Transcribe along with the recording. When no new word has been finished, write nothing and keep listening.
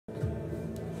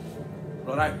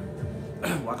Righto,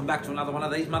 welcome back to another one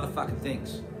of these motherfucking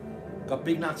things. Got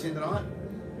big nuts in tonight.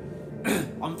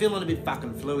 I'm feeling a bit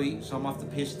fucking fluey, so I'm off the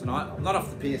piss tonight. I'm not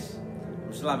off the piss,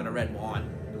 I'm still having a red wine,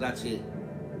 but that's it.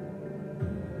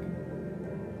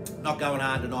 Not going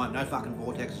hard tonight, no fucking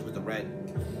vortexes with the red.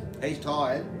 He's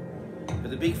tired,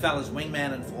 but the big fella's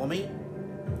wingmanning for me.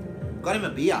 Got him a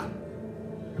beer.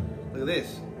 Look at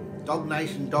this, Dog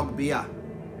Nation dog beer.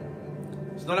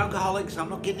 It's not alcoholic, so I'm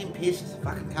not getting him pissed.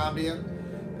 Fucking calm down.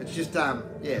 It's just, yeah,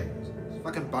 it's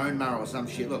fucking bone marrow or some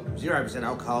shit. Look, 0%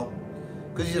 alcohol.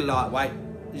 Because he's a lightweight,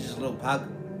 he's just a little pug.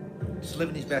 Just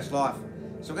living his best life.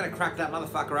 So we're going to crack that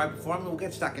motherfucker open for him and we'll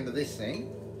get stuck into this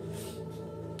thing.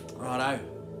 Righto.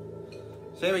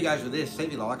 See how he goes with this, see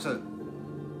if he likes it.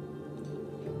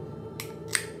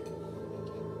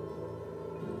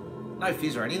 No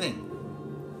fizz or anything.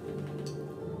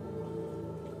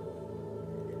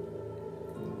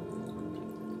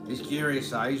 He's curious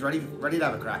though, he's ready to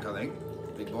have a crack, I think,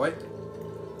 big boy.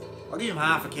 I'll give him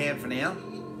half a can for now.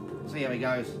 See how he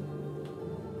goes.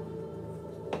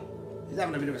 He's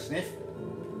having a bit of a sniff.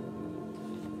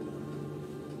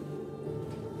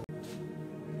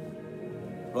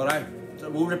 Righto, so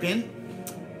we'll rip in.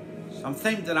 So I'm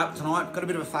themed it up tonight, got a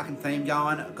bit of a fucking theme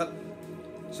going. I've got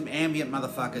some ambient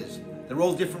motherfuckers. They're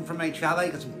all different from each other.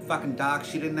 You got some fucking dark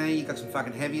shit in there, you got some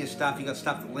fucking heavier stuff, you got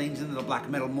stuff that leans into the black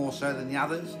metal more so than the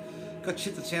others. Got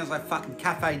shit that sounds like fucking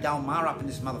Cafe Del Mar up in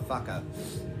this motherfucker.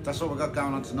 That's what we've got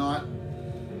going on tonight.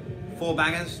 4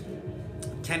 bangers,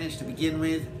 10-inch to begin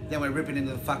with, then we're ripping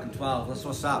into the fucking 12. That's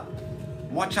what's up.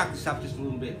 Might chuck this up just a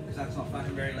little bit, because that's not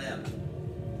fucking very loud.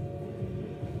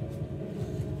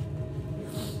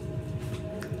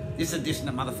 This is a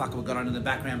dissonant motherfucker we've got on in the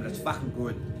background, but it's fucking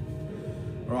good.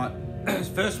 Right.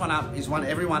 First one up is one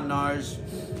everyone knows,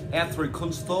 out through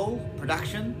Kunsthal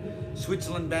production,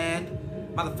 Switzerland band,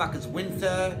 motherfucker's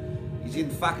Winter, he's in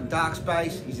fucking Dark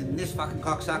Space, he's in this fucking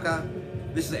cocksucker.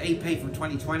 This is an EP from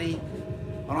 2020,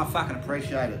 and I fucking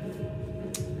appreciate it.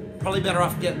 Probably better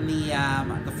off getting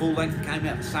the full length that came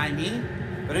out the same year,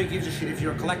 but who gives a shit? If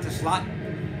you're a collector slut,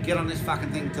 get on this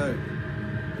fucking thing too.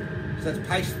 So it's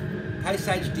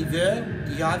Paysage Diver,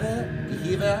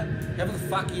 however the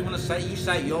fuck you want to say, you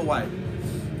say it your way.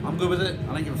 I'm good with it,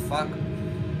 I don't give a fuck.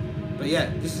 But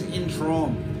yeah, this is in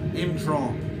Traum.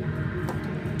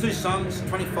 2 songs,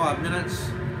 25 minutes.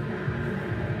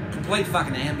 Complete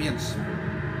fucking ambience.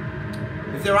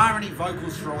 If there are any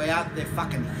vocals throughout, they're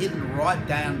fucking hidden right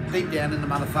down, deep down in the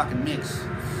motherfucking mix.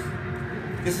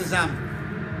 This is,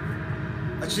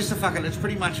 it's just a fucking, it's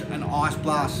pretty much an ice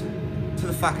blast to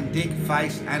the fucking dick,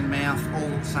 face and mouth all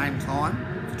at the same time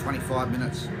for 25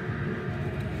 minutes.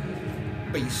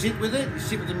 But you sit with it, you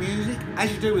sit with the music,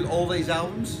 as you do with all these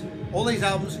albums. All these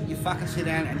albums, you fucking sit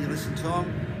down and you listen to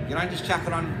them. You don't just chuck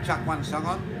one song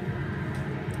on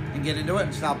and get into it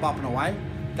and start bopping away.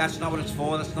 That's not what it's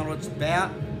for, that's not what it's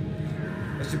about.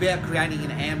 It's about creating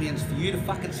an ambience for you to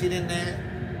fucking sit in there,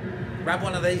 grab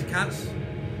one of these cunts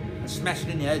and smash it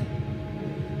in your head.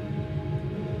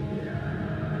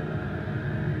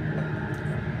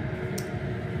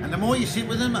 And the more you sit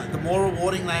with them, the more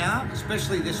rewarding they are,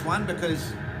 especially this one,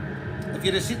 because if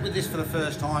you're to sit with this for the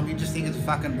first time, you just think it's a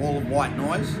fucking wall of white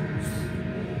noise.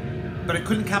 But it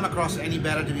couldn't come across any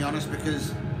better, to be honest,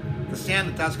 because the sound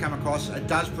it does come across, it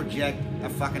does project a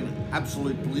fucking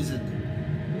absolute blizzard.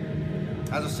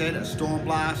 As I said, a storm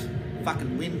blast,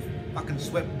 fucking wind, fucking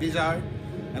swept bizzo,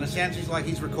 and it sounds just like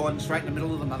he's recording straight in the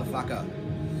middle of the motherfucker.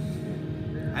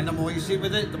 And the more you sit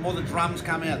with it, the more the drums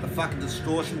come out, the fucking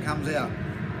distortion comes out.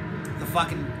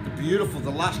 The beautiful, the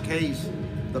lush keys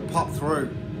that pop through.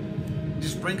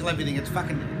 Just sprinkle everything, it's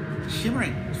fucking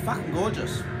shimmering, it's fucking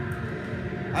gorgeous.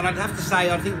 And I'd have to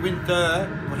say, I think Winter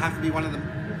would have to be one of the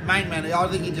main men. I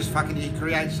think he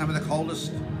creates some of the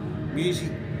coldest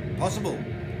music possible.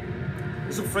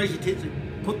 This will freeze your tits.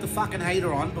 Put the fucking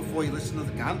heater on before you listen to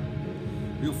the gun.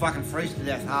 You'll fucking freeze to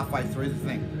death halfway through the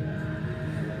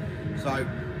thing. So,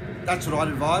 that's what I'd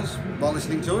advise by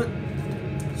listening to it.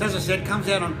 So as I said, comes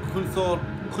out on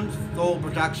Kunsthal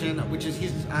production, which is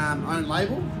his own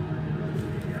label.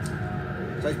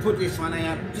 So he's put this one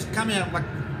out, just come out like,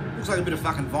 looks like a bit of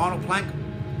fucking vinyl plank.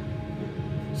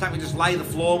 Something to just lay the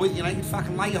floor with, you know, you can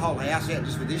fucking lay your whole house out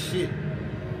just with this shit.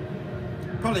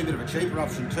 Probably a bit of a cheaper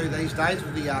option too these days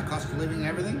with the cost of living and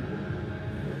everything.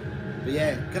 But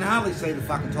yeah, can hardly see the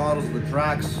fucking titles of the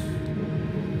tracks.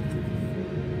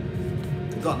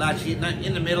 Got that shit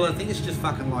in the middle, I think it's just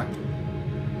fucking like,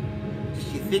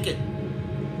 just your thicket.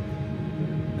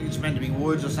 I think it's meant to be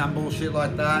woods or some bullshit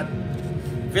like that.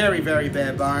 Very, very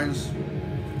bare bones.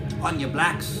 On your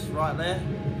blacks right there.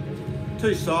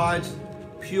 2 sides.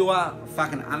 pure,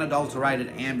 fucking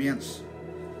unadulterated ambience.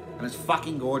 And it's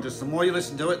fucking gorgeous. The more you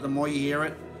listen to it, the more you hear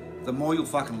it, the more you'll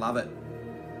fucking love it.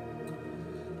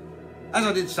 As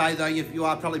I did say though, you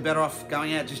are probably better off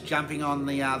going out, just jumping on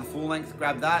the full length,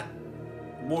 grab that.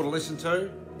 More to listen to.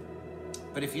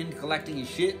 But if you're into collecting your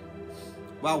shit,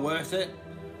 well worth it.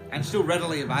 And still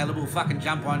readily available. Fucking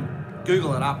jump on,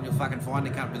 Google it up and you'll fucking find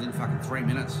it within fucking 3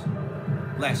 minutes.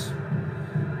 Less.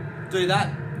 Do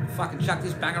that, fucking chuck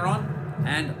this banger on,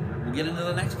 and we'll get into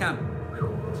the next cunt.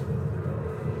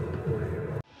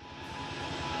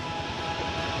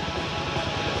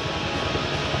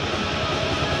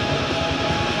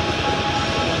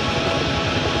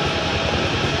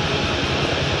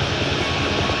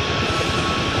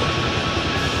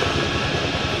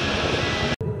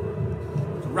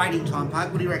 Rating time,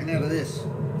 Pug. What do you reckon out of this?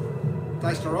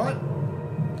 Taste alright?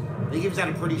 He gives that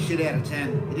a pretty shit out of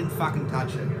 10. He didn't fucking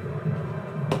touch it.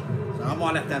 So I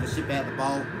might have a sip out the bowl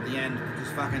at the end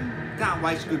because fucking can't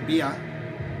waste good beer.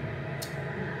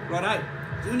 Righto.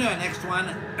 So we do our next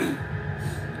one.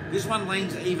 This one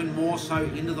leans even more so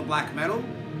into the black metal.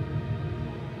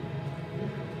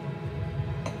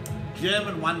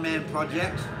 German one-man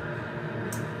project.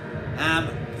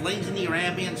 Leans into your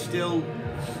ambient still.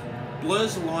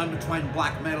 Blurs the line between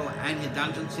black metal and your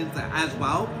dungeon synth as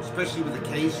well, especially with the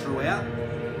keys throughout.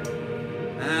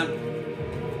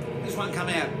 This one came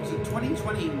out, was it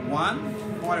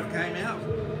 2021? Might have came out,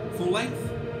 full length,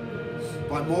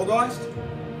 by Moorgeist.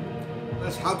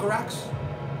 That's Helcaraxë.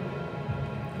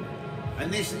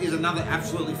 And this is another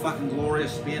absolutely fucking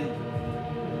glorious spin.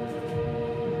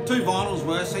 2 vinyls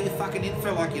worth, so you're fucking in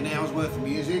for like an hour's worth of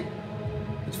music.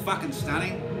 It's fucking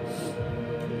stunning.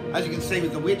 As you can see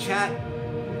with the witch hat,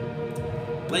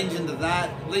 leans into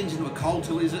that, leans into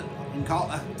occultism,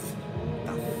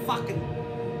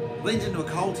 leans into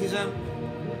occultism,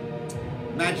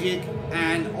 magic,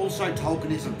 and also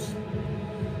Tolkienisms.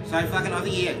 So fucking, I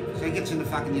think, yeah, so it gets into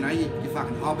fucking, you know, your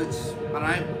fucking hobbits, I don't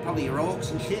know, probably your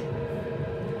orcs and shit.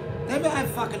 Never have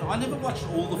fucking, I never watched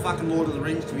all the fucking Lord of the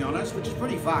Rings, to be honest, which is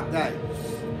pretty fucked, eh?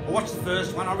 I watched the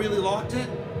first one, I really liked it.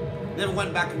 Never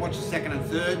went back and watched the second and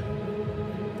third.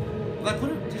 They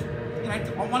put it, just, you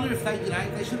know, I wonder if they, you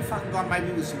know, they should have fucking gone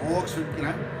maybe with some orcs, or, you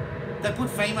know, they put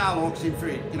female orcs in for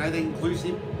it, you know, the inclusivity,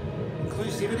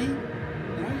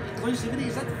 you know, inclusivity,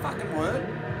 is that the fucking word?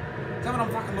 Is that what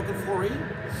I'm fucking looking for here?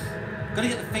 Gotta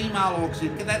get the female orcs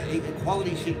in, get that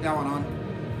equality shit going on.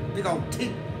 Big old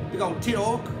tit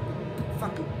orc,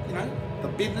 fucking, you know, the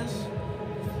business.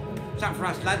 Something for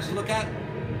us lads to look at.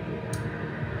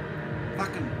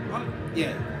 Fucking,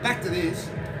 yeah, back to this.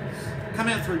 Come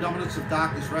out through Dominance of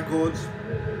Darkness Records.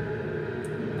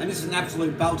 And this is an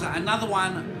absolute belter. Another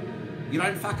one, you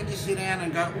don't fucking just sit down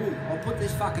and go, ooh, I'll put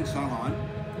this fucking song on.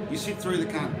 You sit through the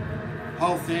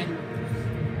whole thing.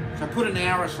 So put an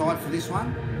hour aside for this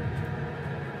one.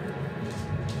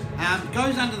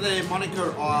 Goes under the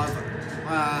moniker of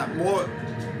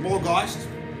Moorgeist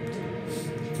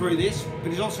through this,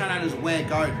 but he's also known as Were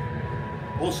Goat.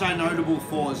 Also notable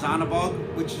for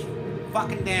Xanabog, which is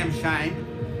fucking damn shame.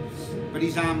 But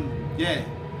he's yeah,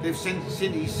 he's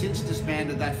since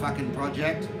disbanded that fucking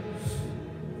project.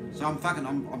 So I'm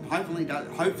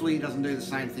hopefully he doesn't do the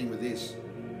same thing with this.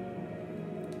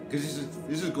 Because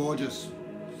this is gorgeous.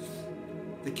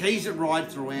 The keys that ride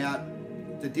throughout,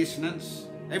 the dissonance,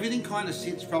 everything kind of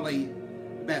sits probably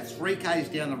about 3 k's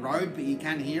down the road, but you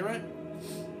can hear it.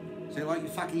 So like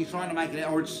you're trying to make it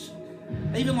out, or it's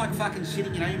even like fucking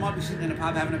sitting, you know, you might be sitting in a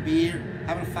pub having a beer,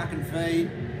 having a fucking feed.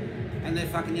 And they're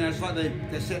fucking, you know, it's like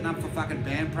they're setting up for fucking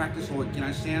band practice or, you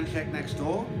know, sound check next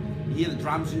door. You hear the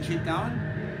drums and shit going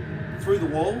through the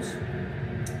walls.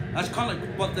 That's kind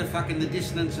of what the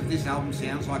dissonance of this album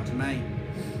sounds like to me.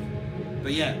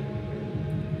 But yeah,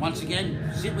 once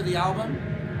again, sit with the album,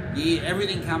 you hear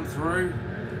everything come through,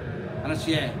 and it's,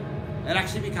 yeah, it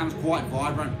actually becomes quite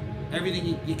vibrant.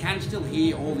 Everything, you can still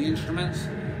hear all the instruments,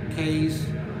 keys,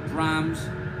 drums,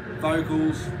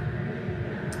 vocals.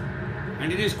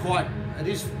 And it is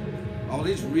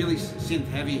really synth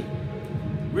heavy,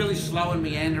 really slow and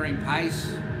meandering pace.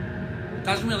 It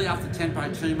doesn't really up the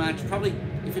tempo too much. Probably,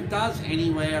 if it does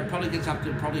anywhere, it probably gets up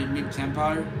to probably a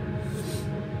mid-tempo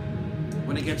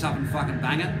when it gets up and fucking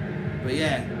bang it. But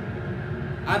yeah,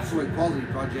 absolute quality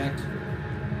project.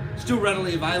 Still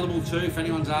readily available too if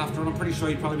anyone's after it. I'm pretty sure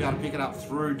you'd probably be able to pick it up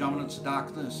through Dominance of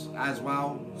Darkness as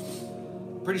well.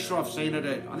 Pretty sure I've seen it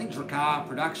at, I think Drakkar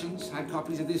Productions had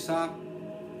copies of this up.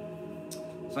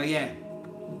 So yeah,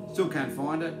 still can't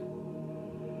find it.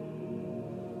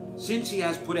 Since he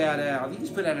has put out, I think he's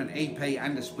put out an EP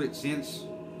and a split since.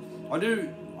 I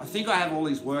think I have all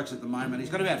his works at the moment. He's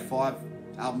got about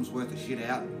albums worth of shit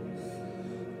out.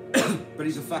 But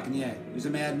he's a fucking, yeah, he's a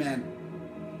madman.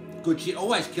 Good shit.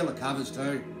 Always killer covers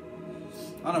too.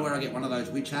 I don't know where I get one of those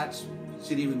witch hats.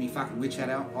 Sit here with me fucking witch hat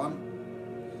out on.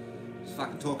 Just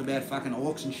fucking talk about fucking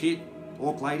orcs and shit.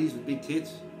 Orc ladies with big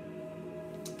tits.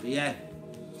 But yeah,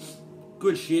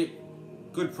 good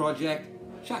shit. Good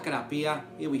project. Chuck it up here.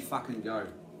 Here we fucking go.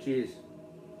 Cheers.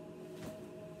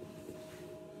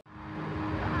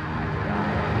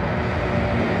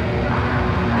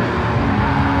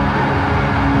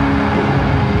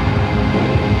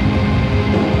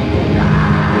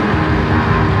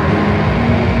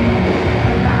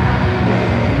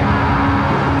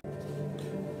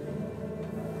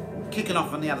 Kicking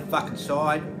off on the other fucking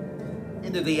side.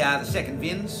 Into the second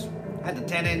Vins. Had the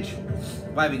 10-inch.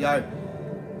 Away we go.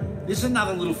 This is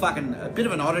another little fucking, a bit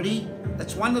of an oddity.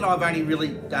 It's one that I've only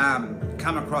really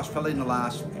come across probably in the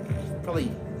last,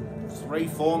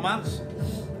 3-4 months.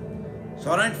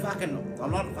 So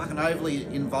I'm not fucking overly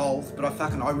involved, but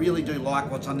I really do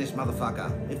like what's on this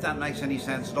motherfucker. If that makes any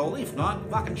sense at all. If not,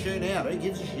 fucking tune out. Who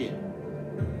gives a shit?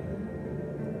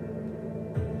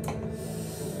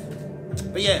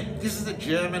 But yeah, this is a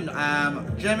German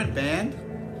band.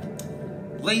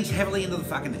 Leans heavily into the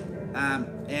fucking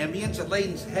ambience. It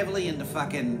leans heavily into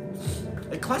fucking.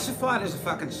 It classified as a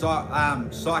fucking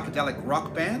psychedelic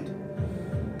rock band,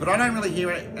 but I don't really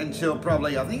hear it until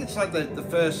probably I think it's like the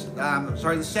first.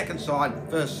 The second side,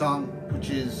 first song, which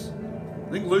is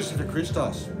I think Lucifer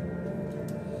Christos.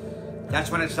 That's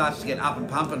when it starts to get up and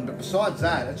pumping. But besides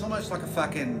that, it's almost like a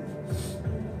fucking.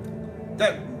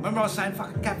 Remember I was saying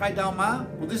fucking Cafe Del Mar?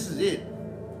 Well, this is it.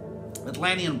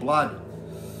 Atlantean Blood.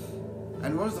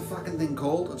 And what is the fucking thing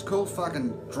called? It's called fucking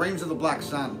Dreams of the Black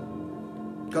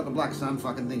Sun. Got the Black Sun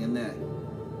fucking thing in there.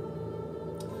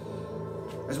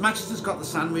 As much as it's got the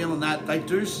sun wheel and that, they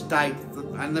do state,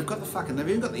 and they've got the fucking, they've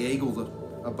even got the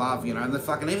eagle above, you know, and the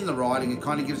fucking, even the writing, it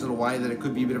kind of gives it away that it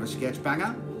could be a bit of a sketch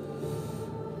banger.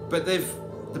 But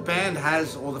the band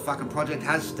has, or the fucking project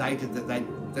has stated that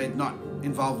they're not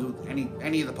involved with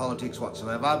any of the politics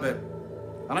whatsoever, but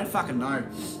I don't fucking know.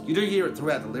 You do hear it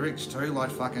throughout the lyrics too,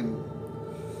 like fucking,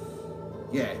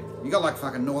 yeah, you got like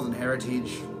fucking Northern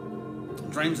Heritage,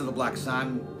 Dreams of the Black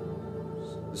Sun,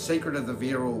 The Secret of the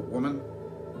Virile Woman.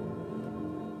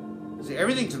 See,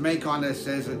 everything to me kind of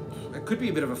says it could be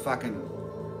a bit of a fucking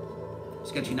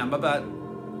sketchy number, but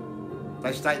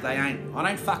they state they ain't. I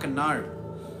don't fucking know.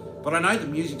 But I know the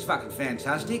music's fucking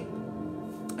fantastic.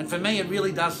 And for me, it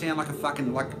really does sound like a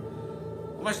fucking, like,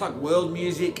 almost like world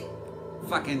music,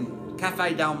 fucking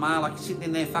Cafe Del Mar, like you're sitting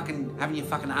in there fucking having your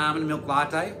fucking almond milk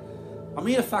latte. I'm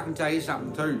here to fucking tell you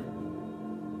something too.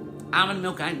 Almond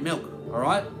milk ain't milk,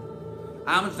 alright?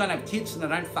 Almonds don't have tits and they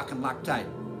don't fucking lactate,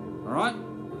 alright?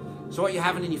 So what you're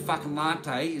having in your fucking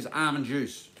latte is almond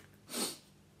juice.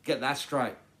 Get that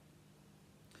straight.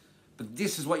 But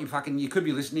this is what you could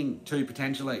be listening to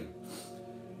potentially.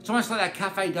 It's almost like that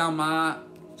Cafe Del Mar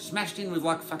smashed in with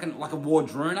like fucking like a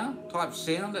Wardruna type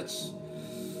sound. It's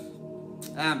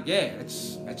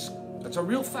it's a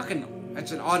real fucking,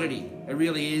 it's an oddity. It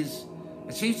really is.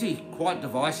 It seems to be quite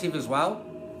divisive as well.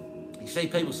 You see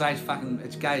people say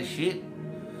it's gay as shit.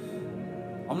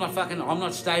 I'm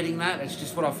not stating that. It's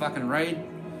just what I fucking read.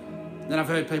 Then I've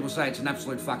heard people say it's an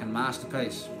absolute fucking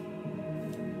masterpiece.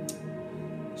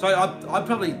 So I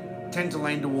probably tend to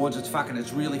lean towards it's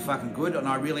really fucking good and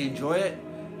I really enjoy it.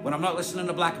 When I'm not listening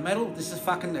to black metal, this is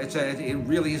fucking, it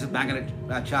really is a banger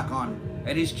to chuck on.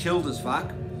 It is chilled as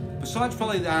fuck. Besides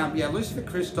probably Lucifer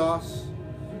Christos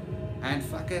and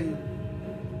fucking,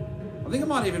 I think it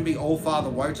might even be All Father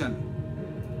Wotan.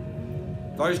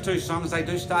 Those two songs, they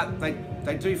do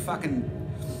fucking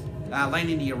lean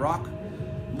into your rock,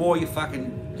 more your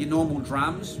normal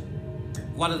drums.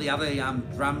 A lot of the other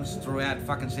drums throughout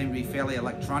fucking seem to be fairly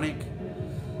electronic.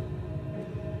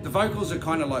 The vocals are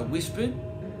kind of like whispered,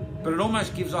 but it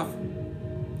almost gives off,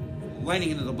 leaning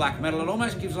into the black metal, it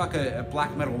almost gives like a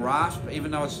black metal rasp, even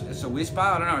though it's a whisper.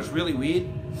 I don't know, it's really weird,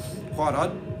 quite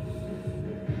odd.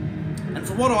 And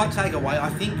from what I take away, I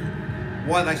think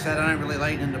why they say they don't really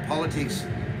lean into politics,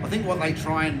 I think what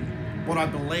I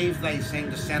believe they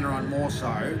seem to centre on more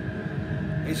so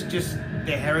is just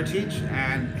their heritage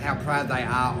and how proud they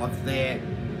are of their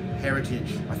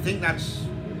heritage. I think that's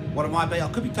what it might be. I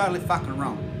could be totally fucking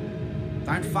wrong.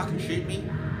 Don't fucking shoot me.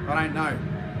 I don't know.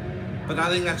 But I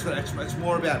think that's what it's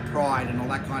more about pride and all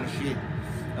that kind of shit.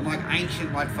 And like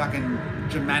ancient like fucking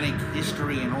Germanic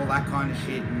history and all that kind of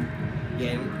shit. And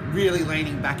yeah, really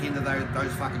leaning back into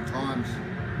those fucking times.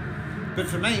 But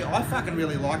for me, I fucking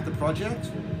really like the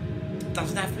project. It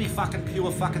doesn't have to be fucking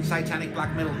pure fucking satanic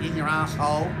black metal in your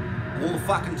asshole all the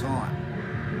fucking time.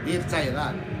 Here to tell you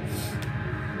that.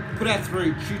 Put out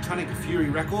through Teutonic Fury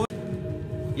Records.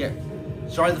 Yeah.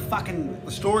 Sorry,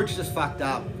 the storage just fucked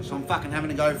up, so I'm fucking having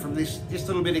to go from this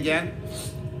little bit again.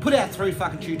 Put out through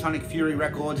fucking Teutonic Fury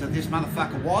Records that this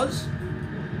motherfucker was.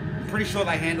 I'm pretty sure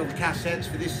they handled the cassettes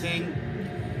for this thing.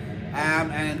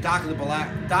 And Darker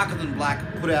Than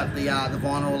Black put out the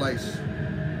vinyl release.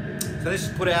 So this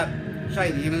is put out, show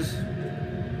you the inners.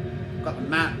 Got the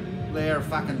map there of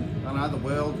fucking, I don't know, the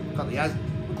world. Got the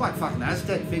look like fucking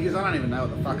Aztec figures. I don't even know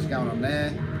what the fuck's going on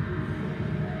there.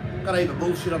 Got a heap of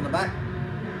bullshit on the back.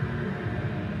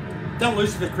 Don't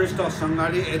lose to the Christos song though,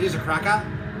 it is a cracker.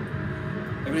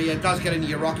 I mean, it does get into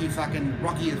your rocky fucking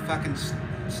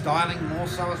styling more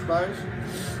so, I suppose.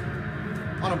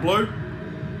 On a blue.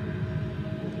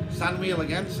 Sun wheel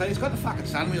again. So he's got the fucking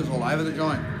sun wheels all over the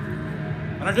joint.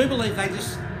 And I do believe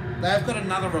they've got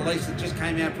another release that just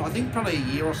came out, I think probably a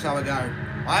year or so ago.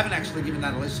 I haven't actually given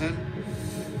that a listen.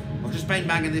 I've just been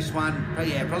banging this one, but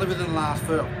yeah, probably within the last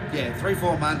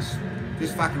 3-4 months,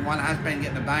 this fucking one has been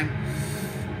getting a bang.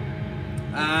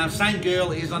 Same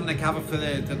girl is on the cover for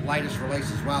the latest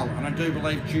release as well, and I do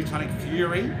believe Teutonic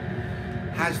Fury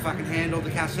has fucking handled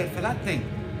the cassette for that thing.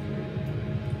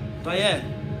 So yeah,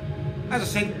 as I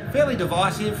said, fairly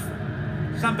divisive.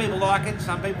 Some people like it,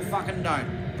 some people fucking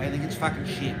don't. They think it's fucking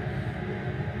shit.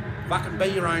 Fucking be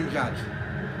your own judge.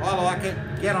 I like it,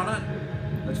 get on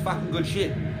it, it's fucking good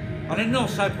shit. I didn't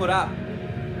also put up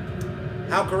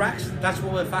Helcaraxë, that's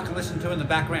what we're fucking listening to in the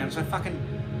background, so fucking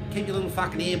keep your little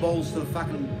fucking earballs to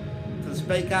the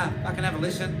speaker, fucking have a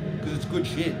listen, because it's good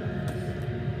shit.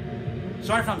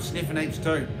 Sorry if I'm sniffing heaps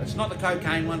too. It's not the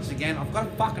cocaine once again, I've got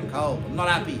a fucking cold, I'm not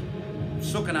happy. I'm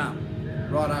sooking up.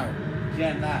 Righto,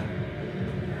 jam that.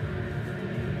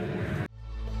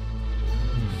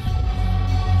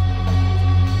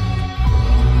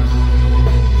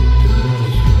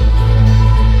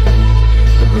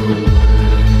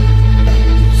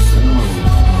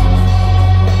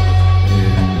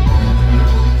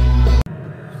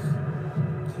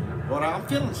 I'm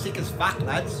feeling sick as fuck,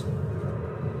 lads.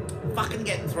 Fucking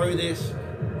getting through this.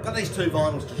 Got these 2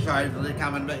 vinyls to show that they're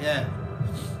coming, but yeah.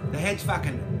 The head's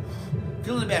fucking...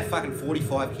 feeling about fucking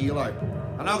 45 kilo.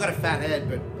 I know I've got a fat head,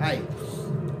 but hey,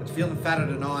 it's feeling fatter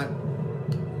tonight.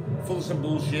 Full of some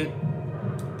bullshit.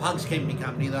 Pug's keeping me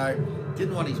company though.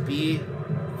 Didn't want his beer.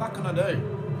 What can I do?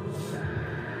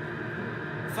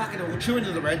 Fucking, we'll chew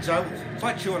into the red zone. It's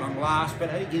like chewing on glass, but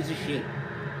who gives a shit?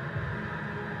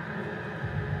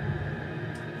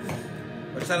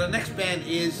 So the next band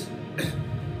is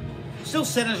still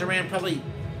centers around probably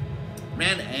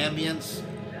around Ambience.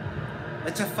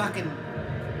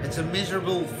 It's a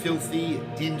miserable, filthy,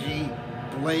 dingy,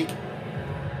 bleak,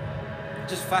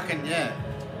 just fucking, yeah.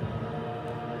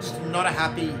 Just they're not a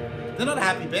happy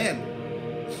band.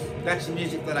 That's the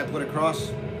music that I put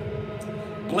across.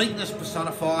 Bleakness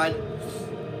personified.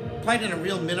 Played in a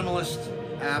real minimalist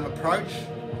approach.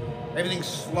 Everything's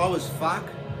slow as fuck.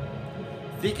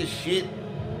 Thick as shit.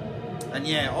 And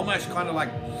yeah, almost kind of like,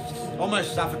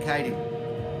 almost suffocating.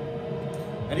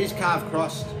 It is carved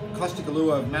across Caustic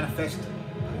Allure of Manifest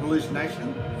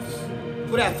Hallucination.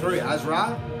 Put out through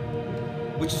Azra,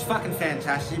 which is fucking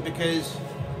fantastic because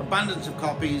abundance of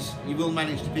copies. You will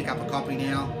manage to pick up a copy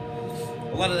now.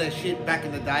 A lot of their shit back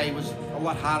in the day was a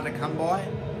lot harder to come by,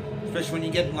 especially when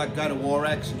you get like go to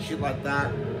Warex and shit like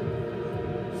that.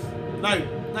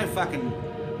 No fucking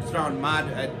throwing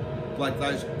mud at like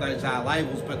those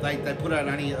labels, but they put out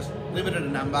only a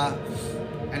limited number,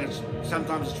 and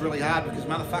sometimes it's really hard because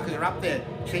motherfuckers are up there.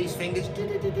 Cheese fingers.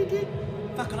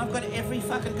 Fucking, I've got every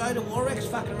fucking go to Warex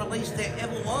fucking release there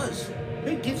ever was.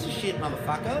 Who gives a shit,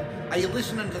 motherfucker? Are you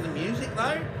listening to the music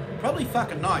though? Probably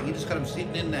fucking not. You just got them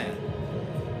sitting in there.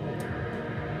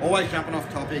 Always jumping off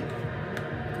topic.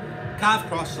 Carved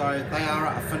Cross though, they are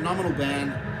a phenomenal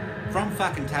band from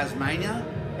fucking Tasmania.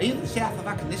 Even south of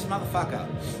fucking this motherfucker.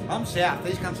 I'm south,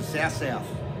 these cunts are south.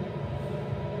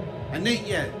 And then,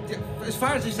 yeah, as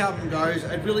far as this album goes,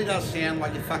 it really does sound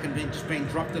like you're fucking just being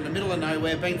dropped in the middle of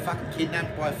nowhere, being fucking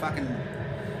kidnapped by fucking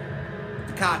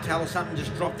the cartel or something,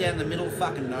 just dropped down in the middle of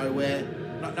fucking nowhere,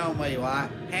 not knowing where you are,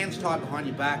 hands tied behind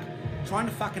your back, trying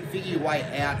to fucking figure your way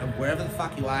out of wherever the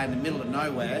fuck you are in the middle of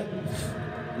nowhere,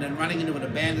 and then running into an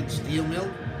abandoned steel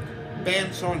mill,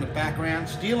 bandsaw in the background,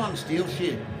 steel on steel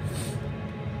shit.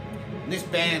 And this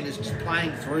band is just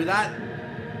playing through that.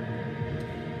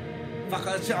 Fuck,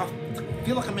 I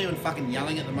feel like I'm even fucking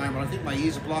yelling at the moment. I think my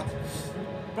ears are blocked.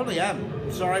 Probably am.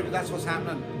 I'm sorry, but that's what's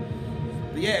happening.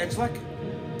 But yeah, it's like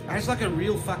a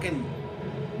real fucking,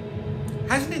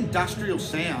 has an industrial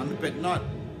sound, but not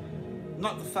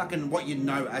the fucking what you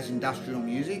know as industrial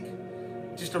music.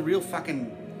 Just a real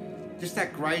fucking just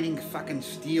that grating fucking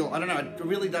steel. I don't know, it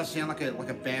really does sound like a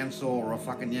bandsaw or a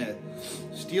fucking, yeah,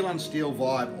 steel on steel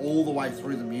vibe all the way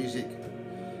through the music.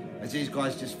 As these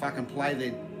guys just fucking play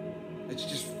their, it's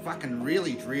just fucking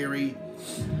really dreary,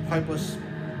 hopeless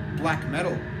black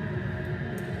metal.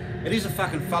 It is a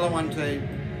fucking follow-on to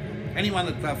anyone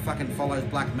that fucking follows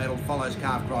black metal, follows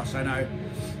Carved Cross, I know.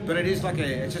 But it is like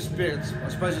it's a spirit, I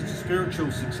suppose it's a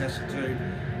spiritual successor to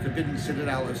Forbidden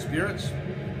Citadel of Spirits.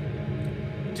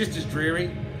 Just as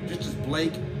dreary, just as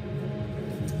bleak.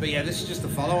 But yeah, this is just the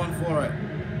follow-on for it.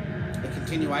 A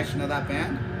continuation of that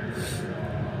band.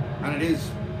 And it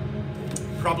is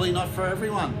probably not for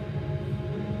everyone.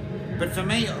 But for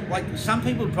me, like, some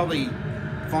people would probably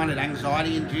find it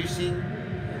anxiety-inducing.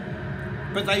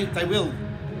 But they will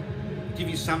give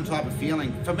you some type of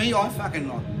feeling. For me, I fucking,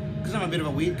 because I'm a bit of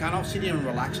a weird cunt, I'll sit here and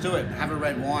relax to it, have a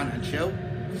red wine and chill.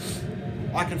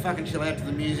 I can fucking chill out to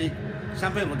the music.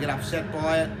 Some people will get upset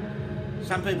by it.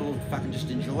 Some people will fucking just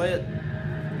enjoy it.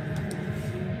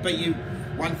 But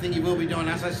one thing you will be doing,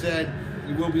 as I said,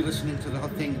 you will be listening to the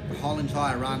whole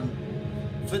entire run.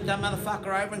 Flip that motherfucker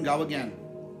over and go again.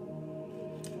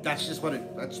 That's just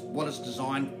that's what it's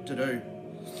designed to do.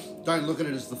 Don't look at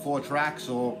it as the 4 tracks,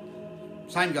 or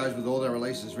same goes with all their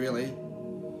releases really.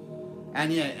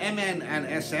 And yeah, MN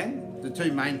and SN, the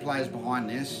 2 main players behind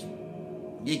this,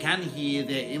 you can hear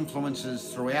their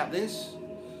influences throughout this.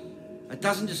 It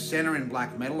doesn't just center in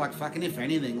black metal, like fucking if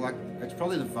anything, like it's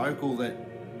probably the vocal that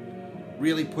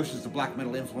really pushes the black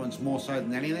metal influence more so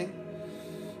than anything.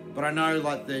 But I know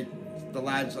like the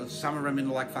lads, some of them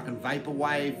into like fucking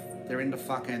vaporwave, they're into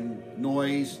fucking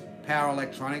noise, power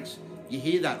electronics. You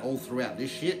hear that all throughout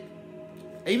this shit.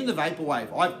 Even the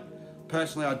vaporwave,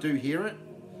 I do hear it,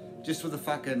 just with the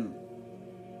fucking,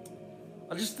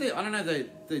 I don't know,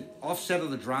 the offset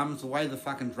of the drums, the way the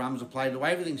fucking drums are played, the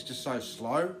way everything's just so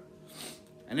slow,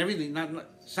 and everything,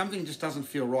 something just doesn't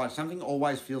feel right. Something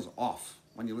always feels off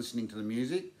when you're listening to the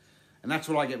music, and that's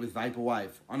what I get with vaporwave.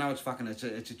 I know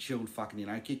it's a chilled fucking, you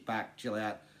know, kick back, chill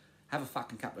out, have a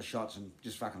fucking couple of shots and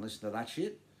just fucking listen to that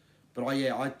shit. But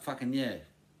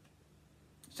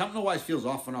something always feels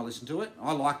off when I listen to it.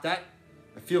 I like that.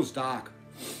 It feels dark.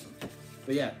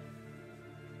 But yeah,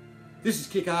 this is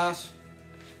kick-ass.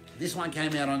 This one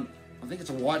came out on, I think it's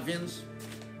a White Vins.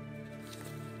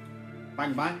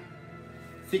 Bang bang.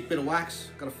 Thick bit of wax.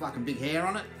 Got a fucking big hair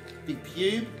on it. Big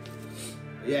pube.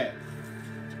 Yeah.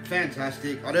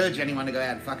 Fantastic. I'd urge anyone to go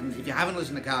out and fucking, if you haven't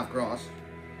listened to Carved Cross,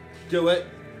 do it.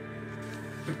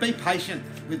 But be patient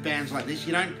with bands like this.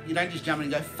 You don't just jump in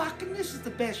and go, fucking this is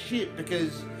the best shit,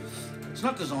 because it's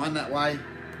not designed that way.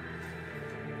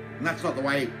 And that's not the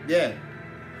way, yeah,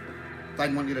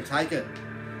 they'd want you to take it.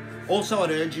 Also, I'd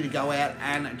urge you to go out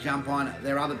and jump on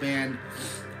their other band,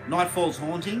 Nightfall's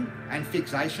Haunting and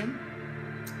Fixation.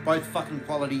 Both fucking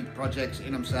quality projects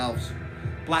in themselves.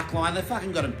 Blackline, they've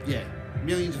fucking got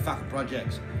millions of fucking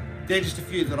projects. They're just a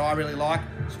few that I really like,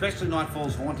 especially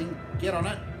Nightfall's Haunting. Get on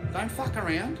it. Don't fuck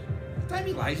around. Don't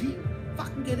be lazy.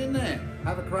 Fucking get in there.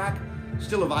 Have a crack.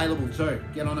 Still available too.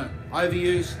 Get on it.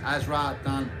 Overuse, Azra,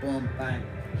 done, boom, bang.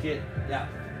 Shit, yeah.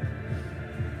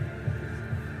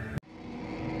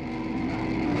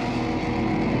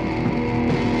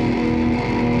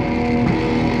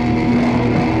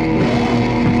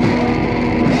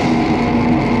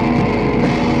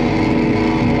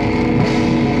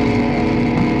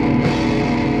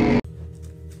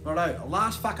 Righto,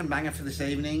 last fucking banger for this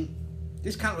evening.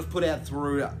 This cunt was put out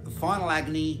through the Final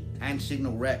Agony and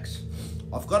Signal Rex.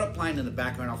 I've got it playing in the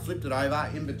background. I flipped it over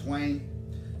in between.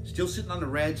 Still sitting on the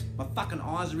reds. My fucking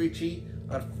eyes are itchy.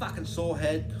 I got a fucking sore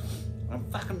head.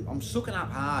 I'm sooking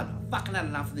up hard. I've fucking had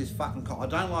enough of this fucking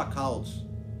cold. I don't like colds.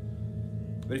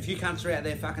 But if you cunts are out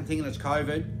there fucking thinking it's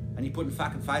COVID and you're putting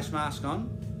fucking face mask on,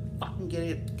 fucking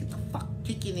get the fuck,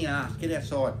 kick you in the ass. Get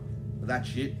outside with that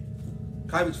shit.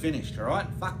 COVID's finished, alright?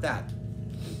 Fuck that.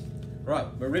 Right,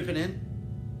 we're ripping in.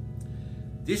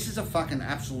 This is a fucking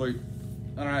absolute,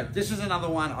 I don't know, this is another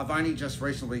one I've only just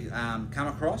recently come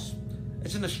across.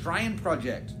 It's an Australian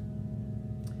project.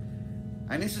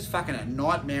 And this is fucking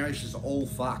nightmarish as all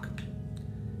fuck.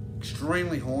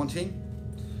 Extremely haunting.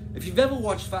 If you've ever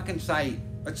watched fucking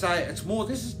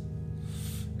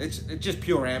it's just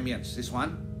pure ambience, this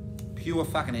one. Pure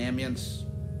fucking ambience.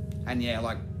 And yeah,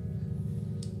 like,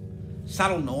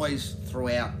 subtle noise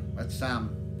throughout. It's,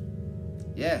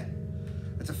 yeah.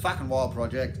 It's a fucking wild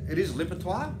project. It is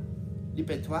Lipitoare.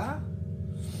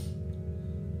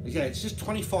 Yeah, it's just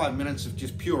 25 minutes of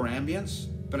just pure ambience,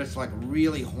 but it's like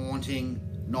really haunting,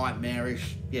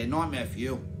 nightmarish. Yeah, nightmare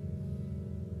feel.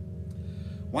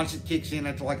 Once it kicks in,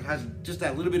 it like has just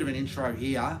that little bit of an intro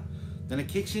here Then it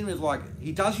kicks in with like,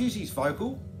 he does use his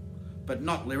vocal, but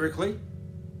not lyrically.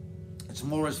 It's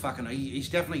more as fucking, he's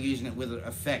definitely using it with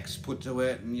effects put to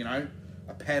it and, you know,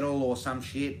 a pedal or some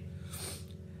shit.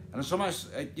 And it's almost,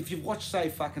 if you've watched, say,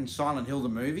 fucking Silent Hill the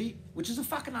movie, which is a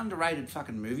fucking underrated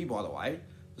fucking movie, by the way.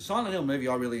 The Silent Hill movie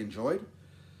I really enjoyed.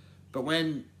 But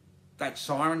when that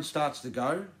siren starts to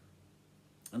go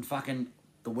and fucking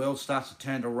the world starts to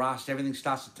turn to rust, everything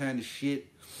starts to turn to shit,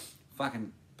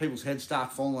 fucking people's heads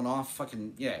start falling off,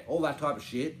 fucking, yeah, all that type of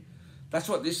shit. That's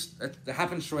what this, it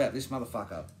happens throughout this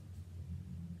motherfucker.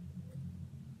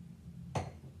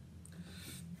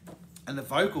 And the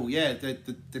vocal, yeah,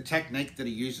 the technique that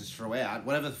he uses throughout,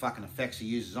 whatever the fucking effects he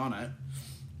uses on it,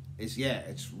 is, yeah,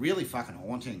 it's really fucking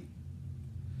haunting.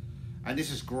 And this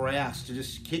is grouse to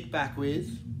just kick back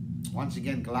with. Once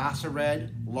again, glass of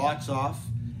red, lights off,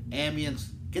 ambience,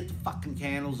 get the fucking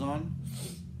candles on.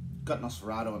 Got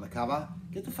Nosferatu on the cover.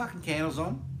 Get the fucking candles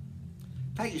on.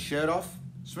 Take your shirt off,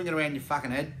 swing it around your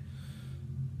fucking head,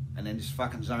 and then just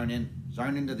fucking zone in.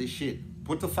 Zone into this shit.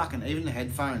 Put the fucking, even the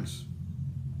headphones.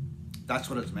 That's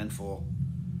what it's meant for.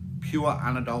 Pure,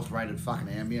 unadulterated fucking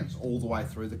ambience all the way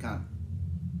through the cunt.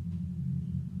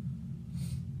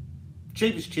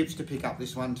 Cheapest chips to pick up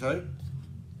this one too.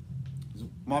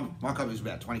 My copy was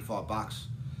about 25 bucks.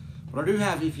 But I do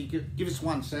have, if you give us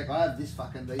 1 sec, I have these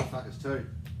fuckers too.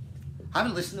 I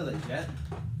haven't listened to these yet.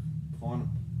 Find them.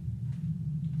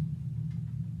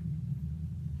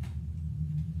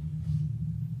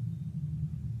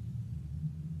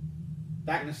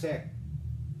 Back in a sec.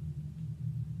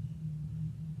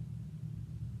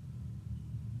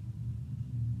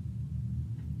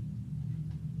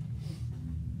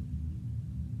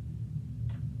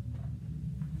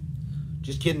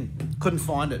 Just kidding, couldn't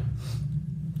find it.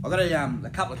 I got a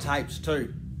couple of tapes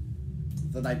too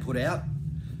that they put out.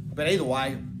 But either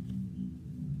way,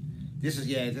 this is,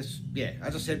 yeah,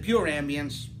 as I said, pure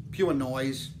ambience, pure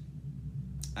noise,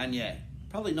 and yeah,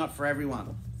 probably not for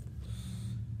everyone.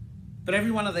 But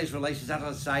every one of these releases, as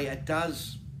I say, it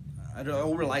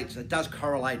all relates, it does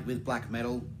correlate with black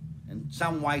metal in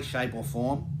some way, shape or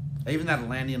form. Even that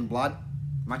Atlantean blood,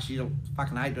 much you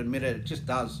fucking hate to admit it, it just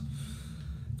does.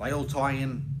 They all tie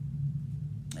in,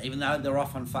 even though they're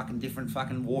off on fucking different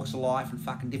fucking walks of life and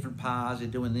fucking different paths. They're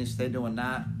doing this, they're doing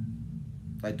that.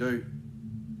 They do.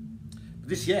 But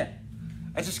this, yeah,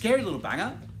 it's a scary little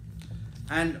banger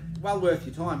and well worth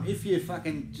your time. If you're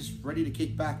fucking just ready to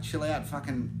kick back, chill out,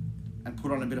 fucking, and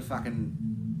put on a bit of fucking,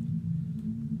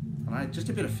 I don't know, just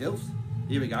a bit of filth.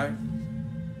 Here we go.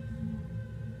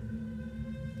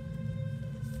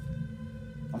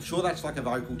 I'm sure that's like a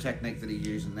vocal technique that he's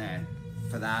using there.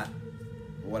 For that,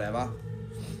 or whatever,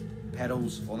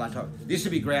 pedals, all that type. This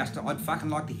would be grouse. I'd fucking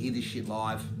like to hear this shit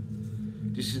live.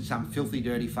 Just in some filthy,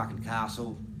 dirty fucking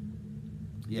castle.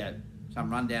 Yeah, some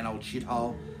rundown old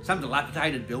shithole. Some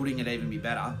dilapidated building would even be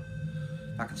better.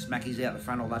 Fucking smackies out the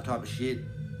front, all that type of shit.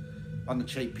 On the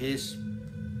cheap piss.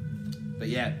 But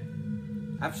yeah,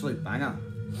 absolute banger.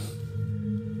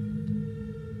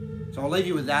 So I'll leave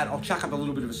you with that. I'll chuck up a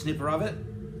little bit of a snipper of it.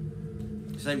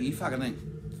 See what you fucking think.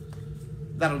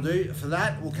 That'll do for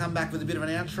that. We'll come back with a bit of an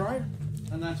outro,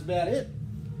 and that's about it.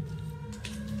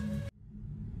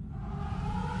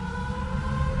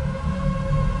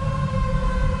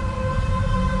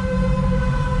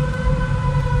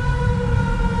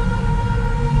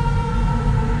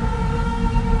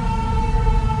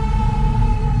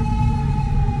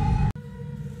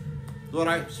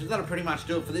 So that'll pretty much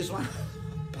do it for this one.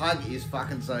 Pug is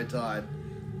fucking so tired.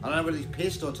 I don't know whether he's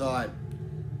pissed or tired.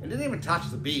 He didn't even touch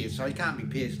the beer, so he can't be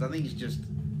pissed. I think he's just,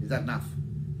 is that enough?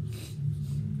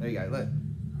 There you go, look.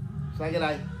 Say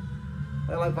g'day.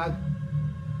 Hello, Pug.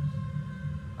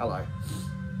 Hello.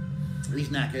 He's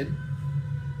knackered.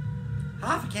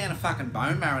 Half a can of fucking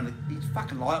bone marrow, and he's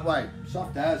fucking lightweight.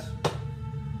 Soft as.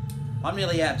 I'm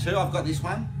nearly out too. I've got this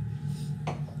one.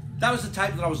 That was the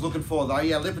tape that I was looking for though.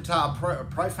 Yeah, Lipitoare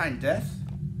Profane Death.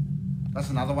 That's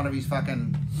another one of his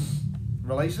fucking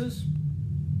releases.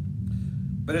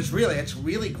 But it's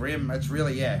really grim. It's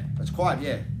really, yeah, it's quite,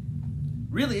 yeah.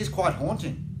 Really is quite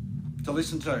haunting to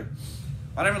listen to.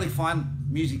 I don't really find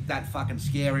music that fucking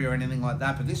scary or anything like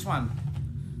that, but this one,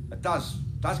 it does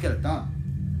get it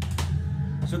done.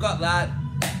 So got that.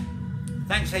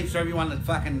 Thanks heaps to everyone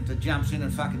that jumps in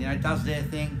and fucking, you know, does their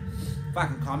thing.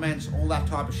 Fucking comments, all that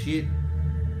type of shit.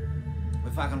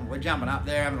 We're jumping up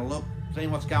there, having a look,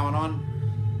 seeing what's going on.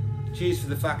 Cheers for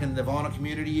the vinyl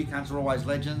community. You cunts are always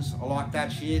legends. I like that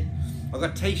shit. I've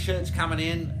got t-shirts coming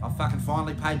in. I fucking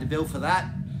finally paid the bill for that.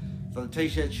 So the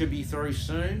t-shirt should be through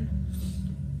soon.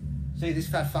 See this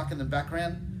fat fuck in the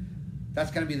background?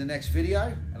 That's going to be the next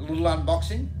video. And a little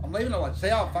unboxing. I'm leaving it like, see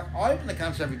how I open the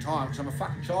cunts every time because I'm a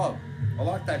fucking child. I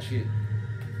like that shit.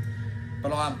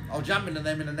 But I'll jump into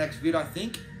them in the next vid, I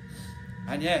think.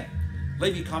 And yeah,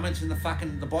 leave your comments in the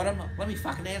bottom. Let me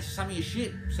fucking answer some of your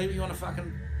shit. See what you want to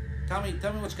fucking tell me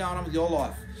what's going on with your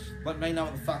life. Let me know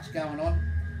what the fuck's going on.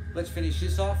 Let's finish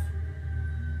this off.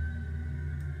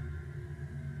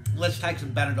 Let's take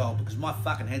some Benadryl because my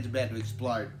fucking head's about to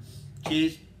explode.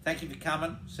 Cheers. Thank you for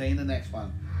coming. See you in the next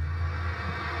one.